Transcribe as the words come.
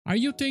Are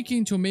you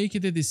thinking to make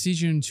the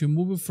decision to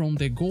move from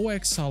the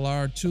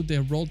GOLXR to the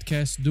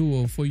Rodecaster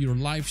Duo for your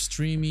live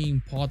streaming,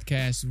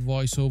 podcast,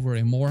 voiceover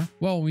and more?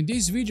 Well, in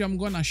this video I'm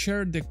gonna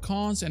share the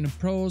cons and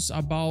pros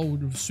about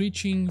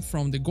switching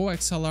from the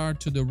GOXLR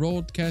to the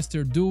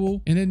Rodecaster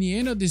Duo, and at the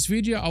end of this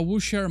video I will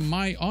share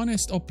my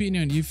honest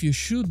opinion if you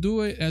should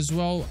do it as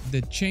well,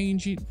 the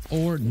change it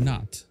or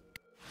not.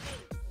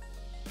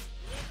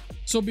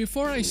 So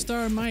before I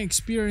start my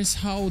experience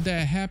how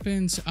that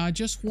happens, I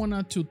just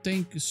wanted to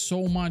thank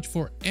so much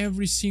for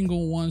every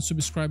single one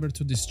subscriber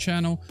to this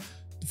channel,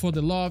 for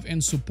the love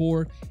and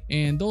support.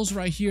 And those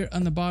right here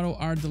on the bottom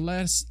are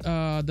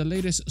the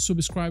latest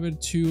subscriber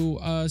to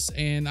us,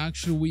 and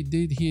actually we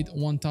did hit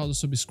 1,000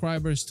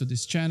 subscribers to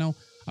this channel.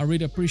 I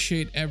really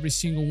appreciate every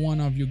single one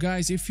of you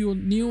guys. If you're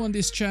new on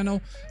this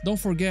channel, don't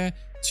forget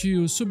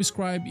to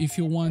subscribe if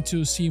you want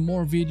to see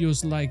more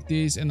videos like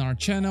this in our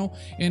channel,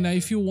 and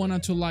if you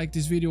wanted to like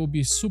this video, it would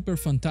be super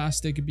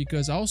fantastic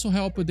because I also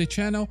help with the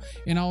channel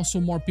and also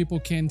more people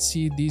can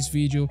see this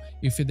video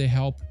if they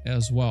help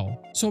as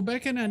well. So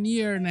back in a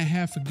year and a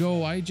half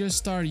ago, I just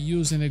started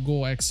using the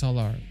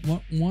GOXLR.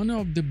 One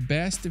of the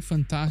best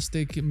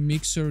fantastic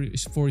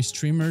mixers for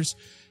streamers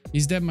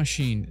is that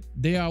machine.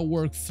 They are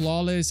work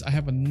flawless. I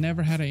have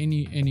never had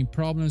any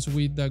problems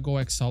with the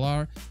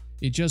GOXLR.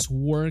 It just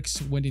works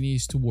when it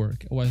needs to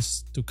work. It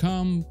was to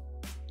come,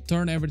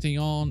 turn everything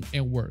on,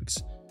 it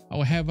works. I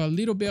will have a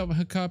little bit of a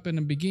hiccup in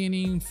the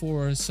beginning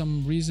for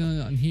some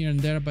reason here and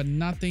there, but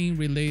nothing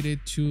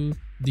related to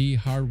the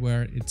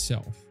hardware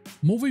itself.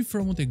 Moving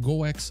from the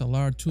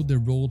GOXLR to the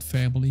Rode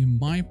family,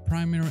 my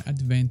primary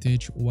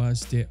advantage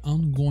was the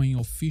ongoing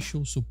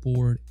official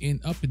support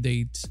and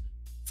updates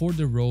for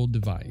the Rode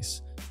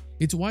device.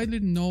 It's widely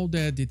known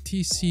that the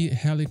TC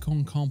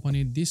Helicon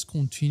company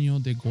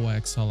discontinued the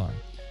GOXLR,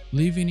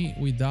 leaving it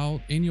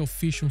without any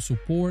official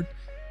support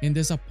and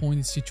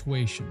disappointing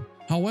situation.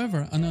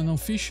 However, an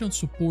unofficial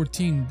support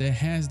team that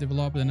has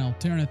developed an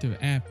alternative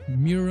app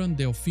mirroring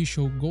the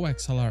official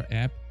GOXLR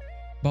app,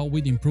 but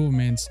with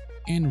improvements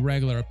and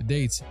regular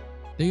updates,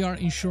 they are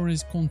ensuring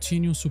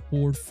continued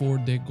support for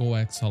the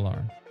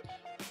GOXLR.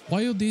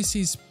 While this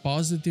is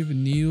positive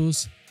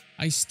news,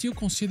 I still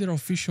consider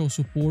official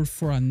support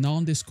for a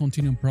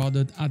non-discontinued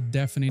product a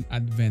definite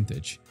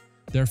advantage.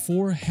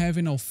 Therefore,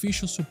 having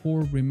official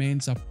support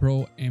remains a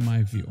pro in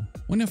my view.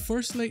 When I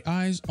first laid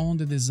eyes on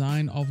the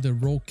design of the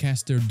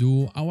Rodecaster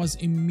Duo, I was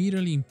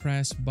immediately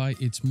impressed by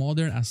its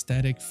modern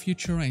aesthetic,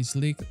 featuring a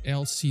sleek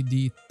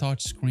LCD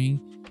touchscreen,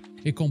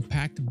 a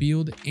compact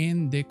build,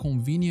 and the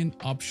convenient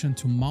option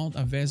to mount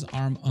a vest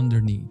arm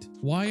underneath.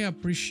 While I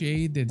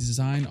appreciate the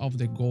design of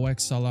the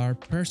GOXLR,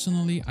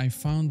 personally I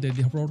found the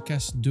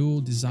Rodecaster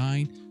Duo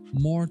design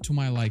more to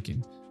my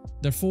liking.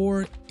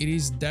 Therefore, it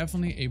is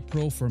definitely a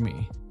pro for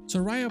me. So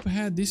right up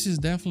ahead, this is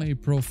definitely a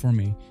pro for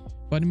me,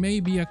 but it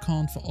may be a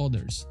con for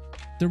others.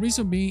 The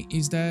reason being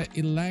is that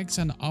it lacks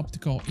an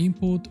optical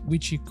input,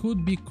 which it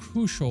could be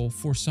crucial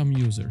for some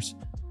users.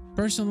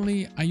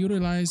 Personally, I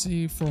utilize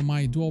it for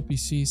my dual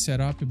PC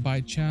setup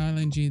by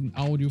challenging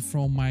audio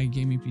from my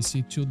gaming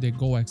PC to the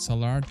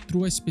GOXLR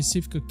through a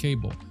specific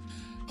cable.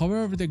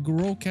 However, the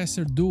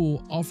Rodecaster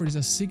Duo offers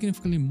a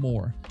significantly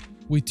more,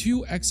 with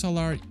two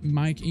XLR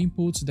mic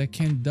inputs that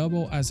can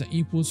double as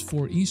inputs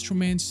for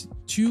instruments,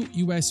 two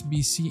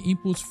USB-C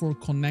inputs for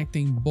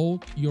connecting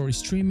both your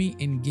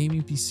streaming and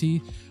gaming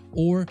PC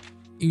or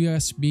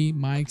USB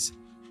mics,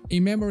 a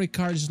memory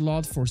card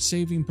slot for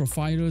saving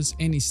profiles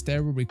and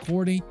stereo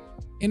recording,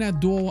 and a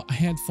dual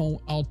headphone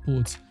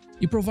output.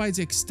 It provides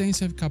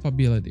extensive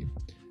capability.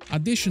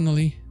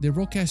 Additionally, the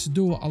Rodecaster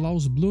Duo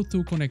allows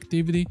Bluetooth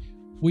connectivity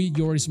with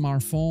your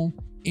smartphone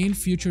and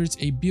features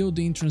a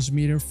built-in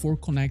transmitter for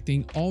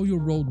connecting all your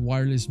Rode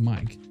wireless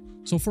mic.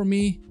 So for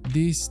me,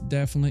 this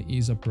definitely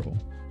is a pro.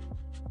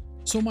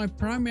 So my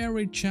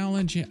primary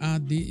challenge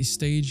at this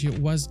stage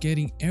was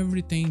getting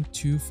everything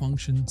to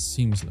function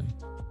seamlessly.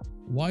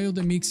 While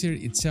the mixer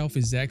itself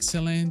is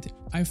excellent,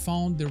 I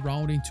found the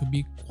routing to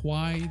be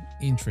quite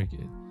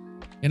intricate,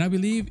 and I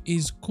believe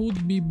it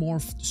could be more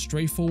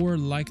straightforward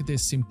like the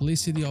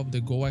simplicity of the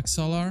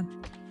GOXLR.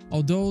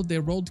 Although the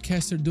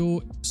Rodecaster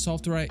Duo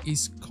software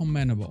is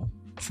commendable,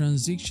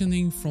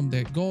 transitioning from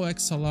the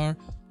GOXLR,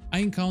 I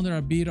encountered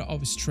a bit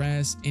of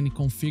stress in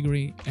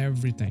configuring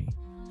everything.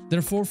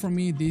 Therefore, for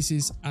me,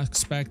 this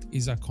aspect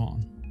is a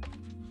con.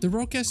 The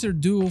Rodecaster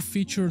Duo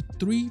featured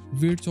 3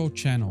 virtual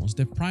channels: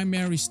 the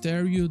primary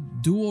stereo,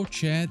 dual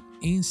chat,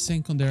 and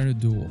secondary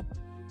duo,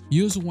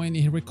 used when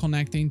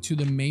reconnecting to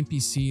the main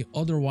PC,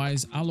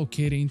 otherwise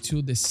allocating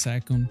to the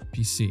second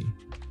PC.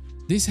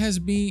 This has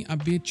been a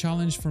bit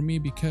challenge for me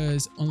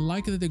because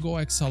unlike the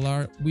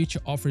GOXLR, which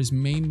offers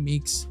main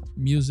mix,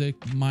 music,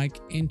 mic,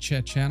 and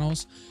chat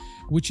channels,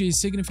 which is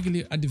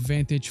significantly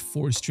advantage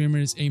for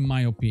streamers in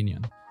my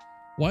opinion.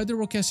 While the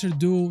Rodecaster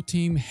Duo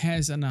team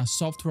has a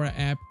software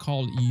app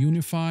called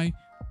Unify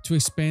to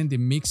expand the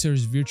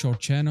mixer's virtual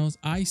channels,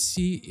 I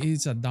see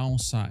it's a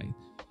downside.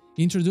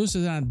 It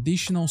introduces an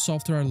additional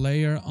software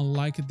layer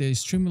unlike the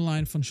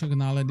streamlined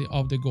functionality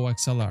of the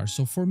GOXLR,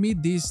 so for me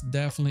this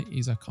definitely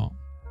is a con.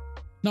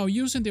 Now,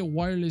 using the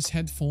wireless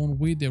headphone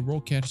with the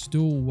Rodecaster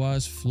Duo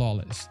was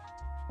flawless.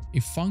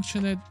 It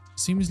functioned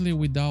seamlessly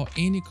without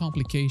any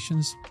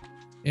complications,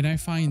 and I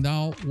find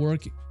out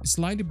work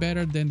slightly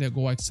better than the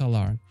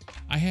GOXLR.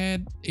 I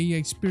had a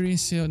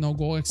experience on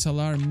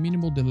GOXLR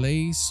minimal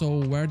delays,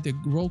 so where the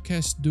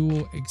Rodecaster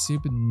Duo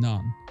exhibit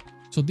none.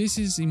 So this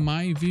is, in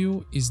my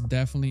view, is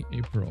definitely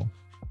a pro.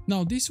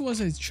 Now, this was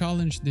a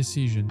challenge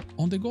decision.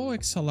 On the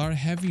GOXLR,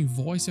 having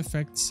voice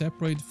effects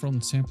separate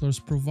from samplers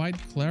provide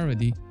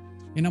clarity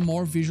and a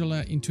more visual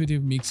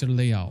intuitive mixer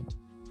layout.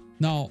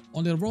 Now,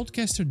 on the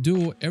Rodecaster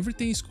Duo,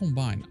 everything is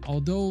combined,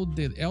 although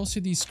the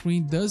LCD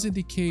screen does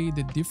indicate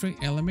the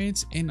different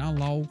elements and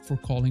allow for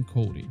color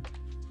coding.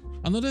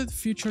 Another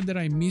feature that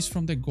I miss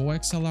from the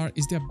GOXLR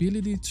is the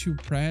ability to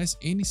press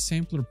any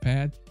sampler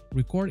pad,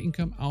 record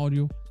in-come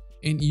audio,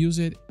 and use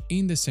it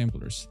in the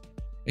samplers.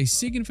 A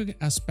significant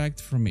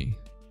aspect for me.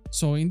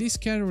 So in this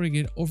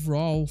category,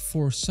 overall,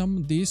 for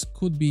some this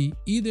could be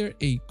either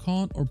a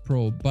con or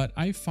pro, but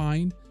I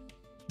find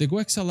the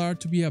GOXLR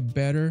to be a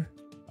better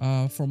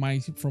for my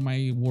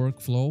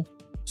workflow,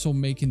 so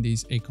making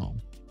this a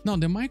con. Now,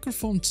 the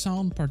microphone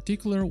sound,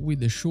 particular with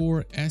the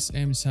Shure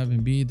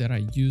SM7B that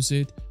I use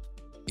it,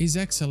 is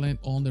excellent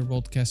on the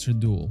Rodecaster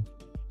Duo.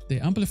 The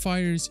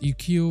amplifiers,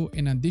 EQ,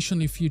 and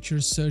additional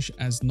features such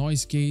as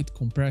noise gate,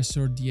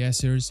 compressor,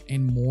 de-essers,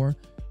 and more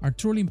are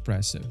truly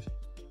impressive.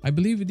 I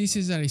believe this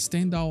is a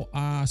standout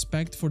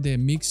aspect for the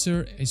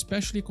mixer,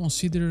 especially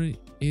considering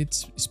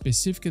its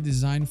specific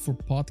design for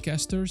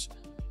podcasters.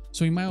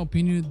 So in my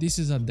opinion, this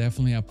is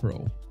definitely a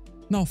pro.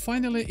 Now,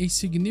 finally, a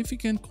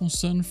significant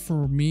concern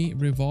for me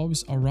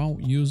revolves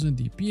around using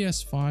the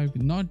PS5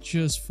 not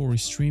just for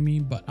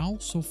streaming, but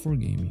also for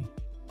gaming.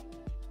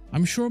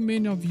 I'm sure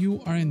many of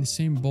you are in the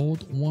same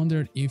boat,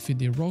 wonder if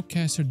the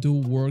Rodecaster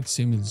Duo works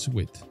seamlessly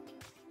with.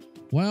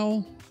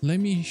 Well,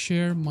 let me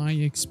share my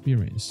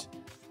experience.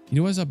 It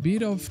was a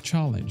bit of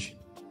challenge.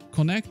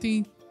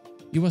 Connecting,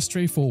 it was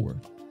straightforward.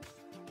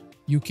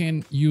 You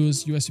can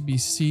use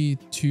USB-C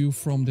 2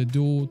 from the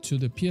Duo to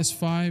the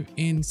PS5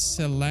 and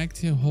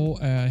select the whole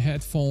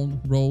headphone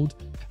Rode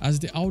as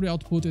the audio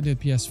output of the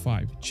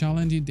PS5,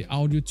 challenging the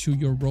audio to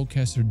your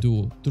Rodecaster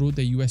Duo through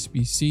the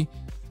USB-C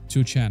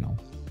 2 channel.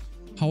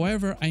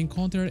 However, I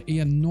encountered an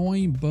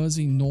annoying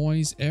buzzing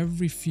noise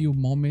every few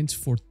moments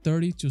for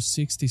 30 to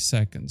 60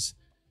 seconds.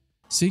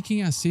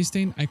 Seeking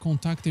assistance, I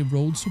contacted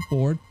Rode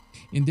support,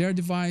 and their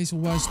advice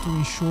was to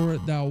ensure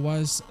that I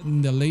was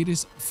in the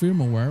latest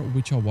firmware,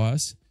 which I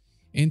was,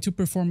 and to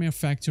perform a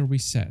factory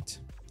reset.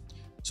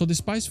 So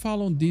despite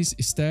following these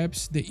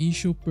steps, the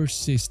issue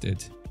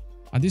persisted.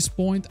 At this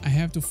point, I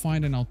have to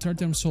find an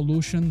alternative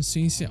solution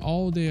since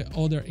all the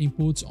other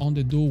inputs on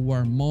the Duo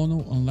were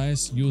mono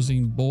unless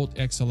using both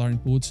XLR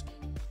inputs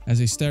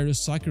as a stereo,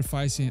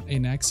 sacrificing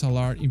an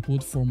XLR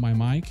input for my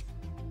mic.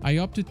 I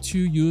opted to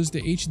use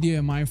the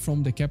HDMI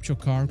from the capture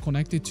card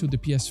connected to the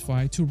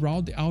PS5 to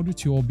route the audio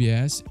to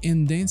OBS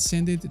and then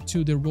send it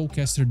to the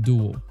Rodecaster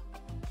Duo.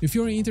 If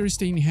you're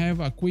interested in have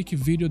a quick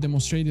video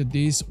demonstrating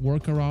this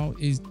workaround,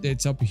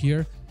 it's up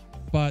here,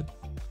 but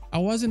I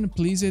wasn't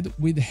pleased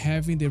with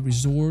having the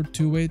resort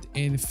to it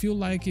and feel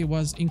like it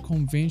was an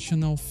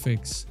unconventional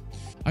fix.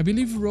 I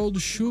believe Rode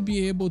should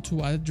be able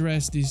to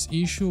address this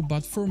issue,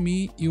 but for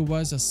me, it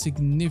was a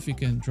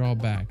significant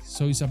drawback,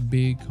 so it's a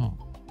big con.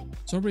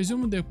 So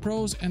resuming the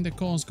pros and the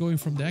cons going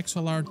from the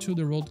XLR to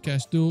the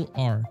Rodecaster Duo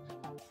are: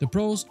 the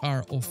pros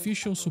are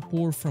official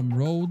support from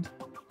Rode,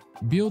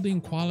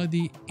 building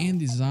quality and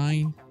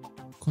design,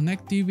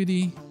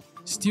 connectivity,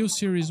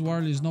 SteelSeries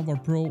Wireless Nova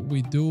Pro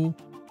with Duo,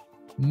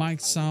 mic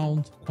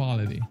sound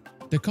quality.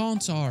 The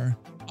cons are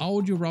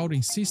audio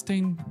routing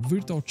system,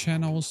 virtual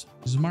channels,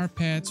 smart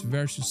pads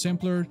versus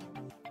sampler,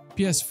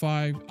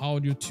 PS5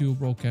 audio to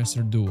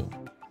Rodecaster Duo.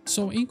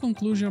 So in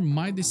conclusion,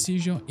 my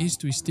decision is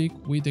to stick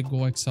with the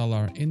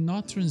GOXLR and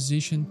not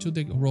transition to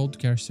the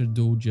Rodecaster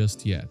Duo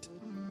just yet.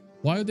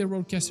 While the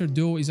Rodecaster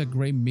Duo is a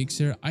great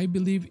mixer, I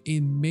believe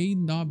it may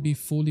not be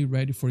fully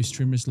ready for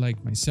streamers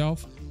like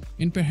myself,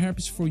 and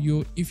perhaps for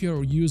you if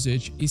your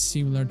usage is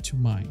similar to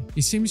mine.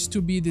 It seems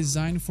to be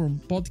designed for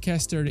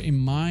podcasters in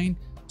mind,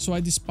 so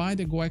despite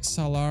the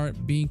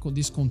GOXLR being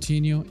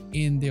discontinued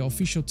and the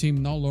official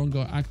team no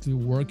longer actively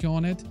working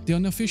on it, the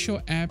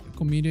unofficial app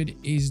community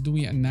is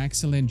doing an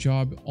excellent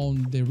job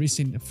on the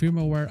recent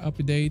firmware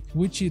update,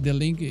 which the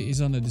link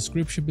is on the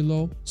description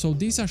below. So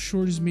this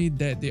assures me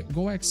that the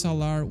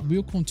GOXLR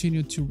will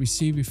continue to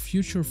receive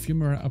future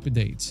firmware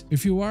updates.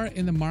 If you are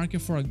in the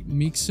market for a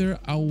mixer,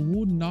 I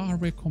would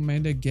not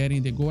recommend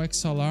getting the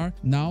GOXLR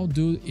now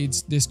due to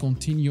its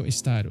discontinued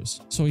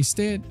status. So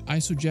instead, I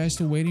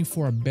suggest waiting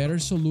for a better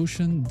solution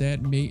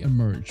that may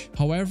emerge.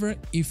 However,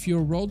 if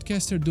your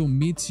Rodecaster Duo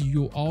meets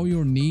all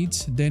your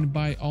needs, then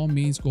by all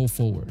means go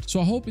forward. So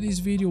I hope this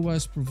video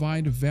was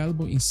provided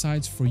valuable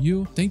insights for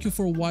you. Thank you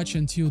for watching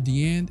until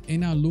the end,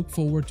 and I look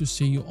forward to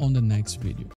seeing you on the next video.